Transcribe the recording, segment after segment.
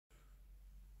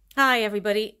Hi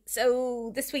everybody.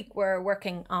 So this week we're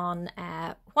working on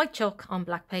white chalk on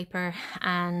black paper,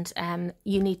 and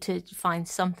you need to find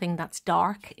something that's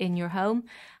dark in your home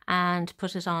and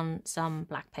put it on some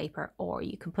black paper, or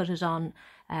you can put it on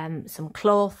some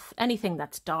cloth, anything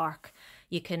that's dark.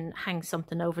 You can hang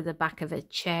something over the back of a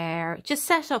chair. Just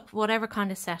set up whatever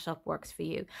kind of setup works for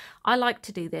you. I like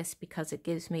to do this because it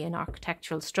gives me an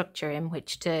architectural structure in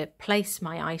which to place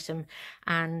my item,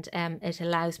 and it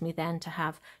allows me then to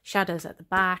have shadows at the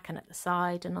back and at the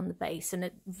side and on the base.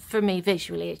 And for me,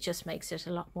 visually, it just makes it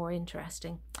a lot more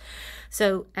interesting.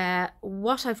 So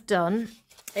what I've done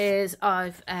is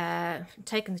I've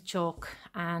taken the chalk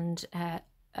and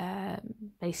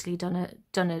basically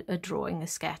done a drawing, a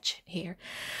sketch here.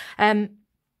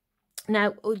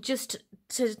 Now, just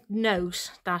to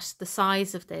note that the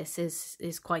size of this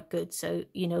is quite good. So,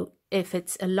 you know, if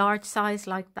it's a large size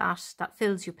like that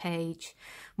fills your page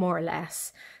more or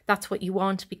less. That's what you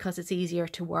want, because it's easier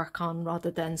to work on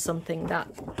rather than something that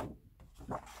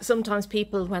sometimes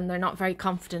people, when they're not very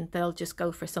confident, they'll just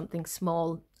go for something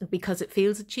small because it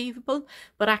feels achievable,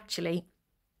 but actually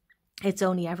it's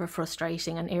only ever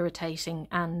frustrating and irritating,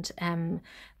 and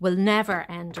will never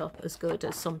end up as good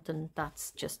as something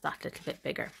that's just that little bit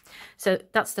bigger. So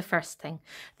that's the first thing.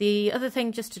 The other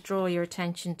thing, just to draw your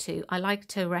attention to, I like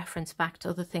to reference back to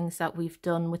other things that we've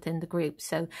done within the group.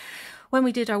 So when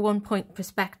we did our 1 point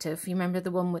perspective, you remember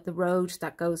the one with the road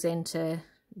that goes into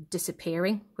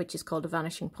disappearing, which is called a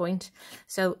vanishing point.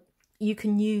 So you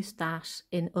can use that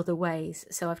in other ways.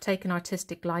 So I've taken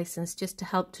artistic license just to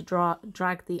help to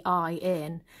drag the eye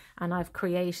in, and I've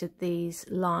created these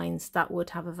lines that would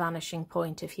have a vanishing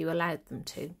point if you allowed them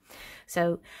to.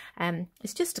 So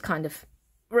it's just to kind of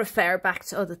refer back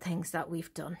to other things that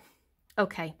we've done.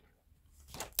 Okay,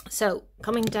 so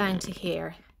coming down to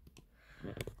here,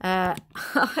 I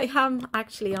am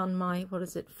actually on my, what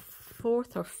is it,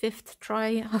 4th or 5th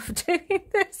try of doing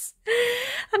this,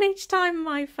 and each time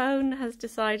my phone has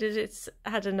decided it's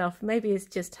had enough. Maybe it's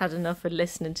just had enough of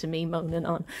listening to me moaning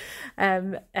on.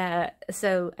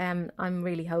 So I'm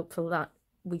really hopeful that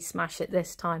we smash it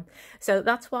this time. So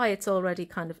that's why it's already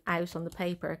kind of out on the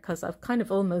paper, because I've kind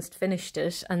of almost finished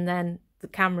it, and then the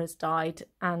camera's died,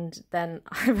 and then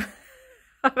I've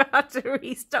had to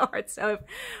restart, so I've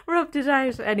rubbed it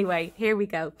out. Anyway, here we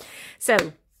go.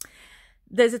 So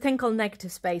there's a thing called negative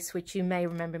space, which you may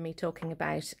remember me talking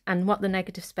about. And what the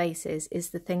negative space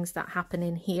is the things that happen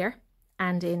in here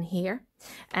and in here.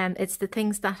 It's the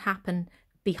things that happen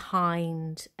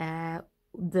behind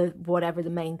whatever the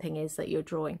main thing is that you're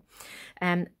drawing.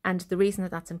 And the reason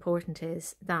that that's important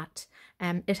is that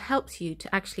it helps you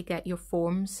to actually get your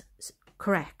forms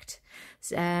correct.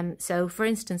 So for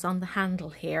instance, on the handle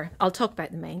here, I'll talk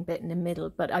about the main bit in the middle,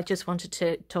 but I just wanted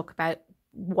to talk about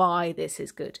why this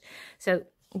is good. So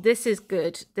this is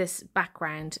good, this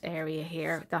background area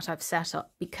here that I've set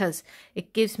up, because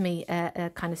it gives me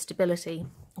a kind of stability.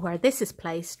 Where this is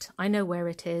placed, I know where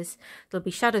it is. There'll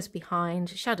be shadows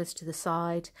behind, shadows to the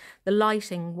side. The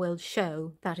lighting will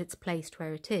show that it's placed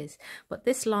where it is. But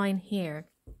this line here,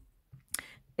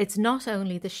 it's not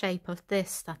only the shape of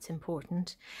this that's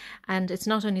important, and it's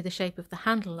not only the shape of the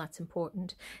handle that's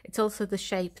important, it's also the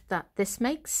shape that this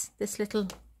makes, this little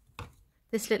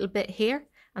bit here,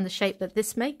 and the shape that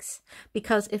this makes.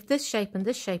 Because if this shape and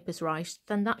this shape is right,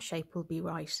 then that shape will be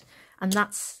right. And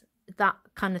that's that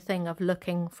kind of thing of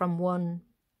looking from one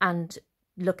and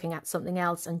looking at something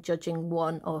else and judging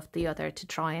one of the other to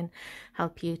try and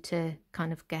help you to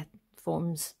kind of get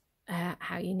forms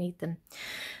how you need them.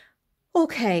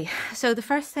 Okay, so the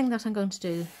first thing that I'm going to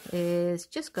do is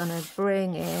just going to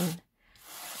bring in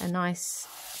a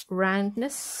nice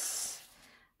roundness.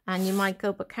 And you might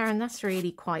go, but Karen, that's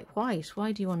really quite white.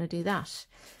 Why do you want to do that?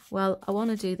 Well, I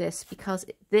want to do this because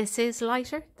this is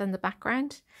lighter than the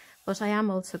background, but I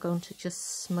am also going to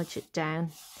just smudge it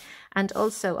down. And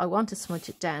also I want to smudge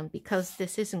it down because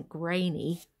this isn't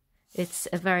grainy. It's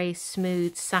a very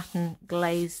smooth satin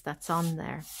glaze that's on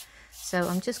there. So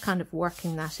I'm just kind of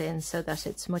working that in so that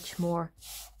it's much more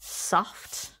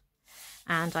soft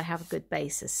and I have a good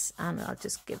basis, and I'll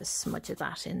just give a smudge of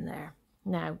that in there.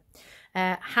 Now,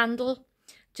 handle,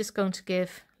 just going to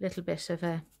give a little bit of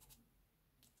a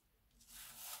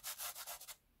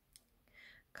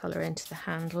colour into the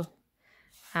handle,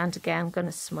 and again I'm going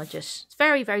to smudge it. It's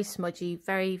very, very smudgy,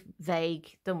 very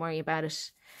vague, don't worry about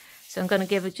it. So I'm going to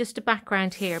give it just a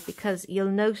background here, because you'll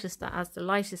notice that as the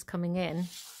light is coming in,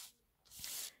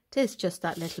 it is just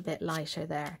that little bit lighter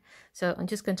there. So I'm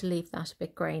just going to leave that a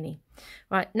bit grainy.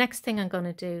 Right, next thing I'm going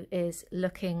to do is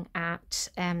looking at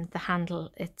the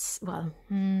handle. It's, well,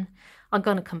 I'm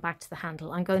going to come back to the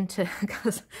handle. I'm going to,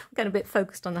 because I'm getting a bit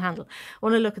focused on the handle, I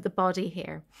want to look at the body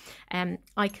here.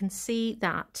 I can see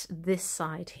that this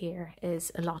side here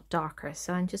is a lot darker.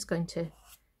 So I'm just going to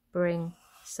bring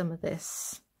some of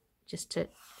this just to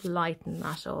lighten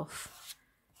that off.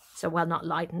 So, well, not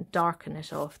lighten, darken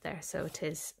it off there. So it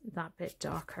is that bit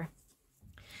darker.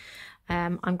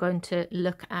 I'm going to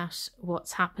look at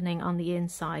what's happening on the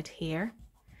inside here.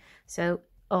 So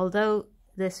although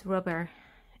this rubber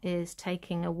is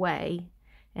taking away,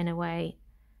 in a way,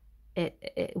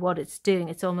 what it's doing,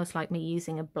 it's almost like me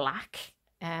using a black,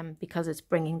 because it's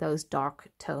bringing those dark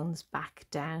tones back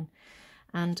down.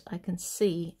 And I can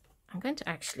see, I'm going to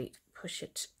actually push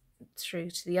it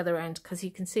through to the other end, because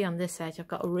you can see on this edge I've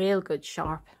got a real good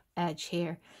sharp edge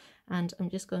here, and I'm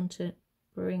just going to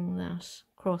bring that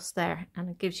across there, and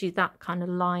it gives you that kind of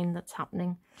line that's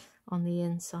happening on the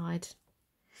inside.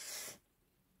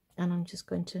 And I'm just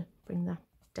going to bring that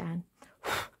down.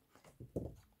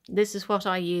 This is what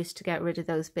I use to get rid of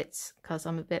those bits, because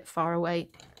I'm a bit far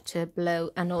away to blow,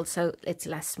 and also it's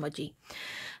less smudgy.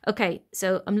 Okay,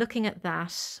 so I'm looking at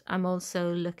that. I'm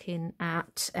also looking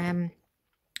at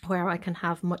where I can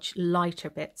have much lighter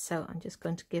bits. So I'm just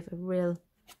going to give a real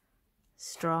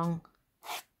strong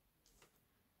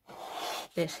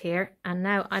bit here. And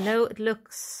now I know it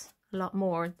looks a lot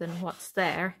more than what's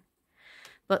there,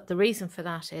 but the reason for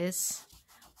that is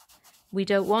we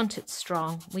don't want it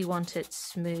strong, we want it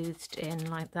smoothed in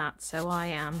like that. So I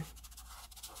am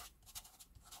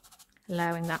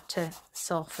allowing that to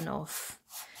soften off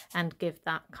and give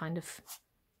that kind of...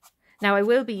 Now I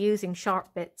will be using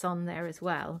sharp bits on there as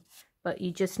well, but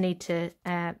you just need to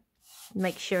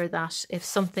make sure that if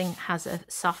something has a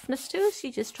softness to it,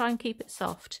 you just try and keep it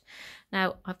soft.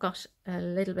 Now I've got a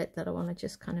little bit that I want to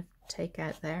just kind of take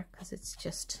out there, because it's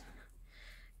just...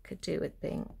 could do with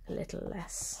being a little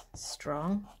less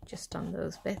strong just on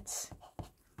those bits.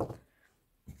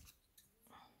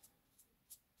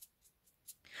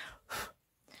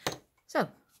 So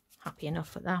happy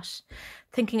enough with that.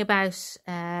 Thinking about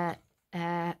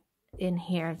in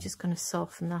here, I'm just going to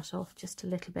soften that off just a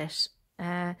little bit.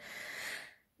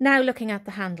 Now looking at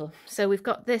the handle, so we've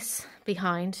got this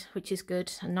behind, which is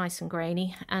good and nice and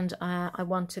grainy, and I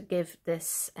want to give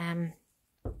this a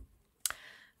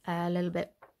little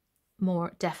bit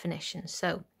more definition.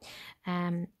 So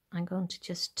I'm going to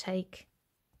just take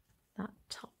that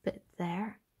top bit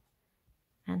there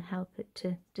and help it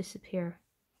to disappear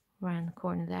around the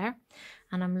corner there,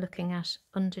 and I'm looking at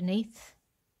underneath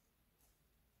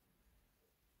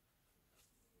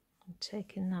and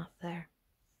taking that there.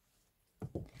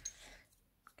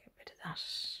 Get rid of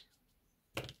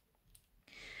that,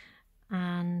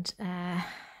 and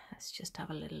let's just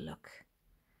have a little look.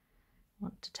 I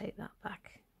want to take that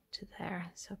back to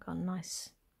there, so I've got a nice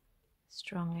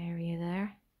strong area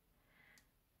there.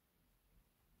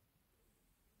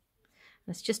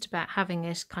 And it's just about having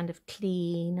it kind of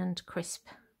clean and crisp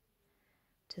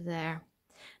to there.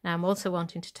 Now I'm also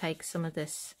wanting to take some of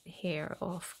this here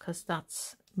off, because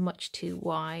that's much too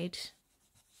wide.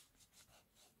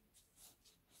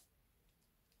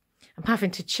 I'm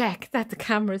having to check that the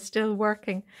camera is still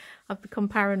working. I've become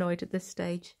paranoid at this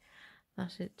stage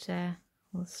that it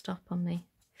will stop on me.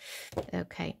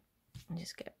 Okay, I'll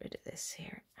just get rid of this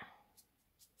here.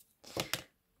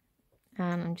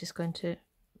 And I'm just going to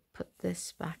put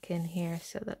this back in here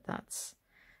so that that's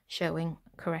showing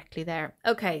correctly there.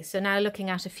 Okay, so now looking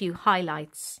at a few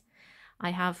highlights.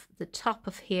 I have the top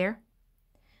of here.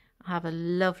 I have a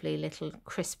lovely little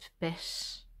crisp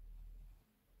bit.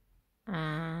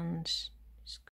 And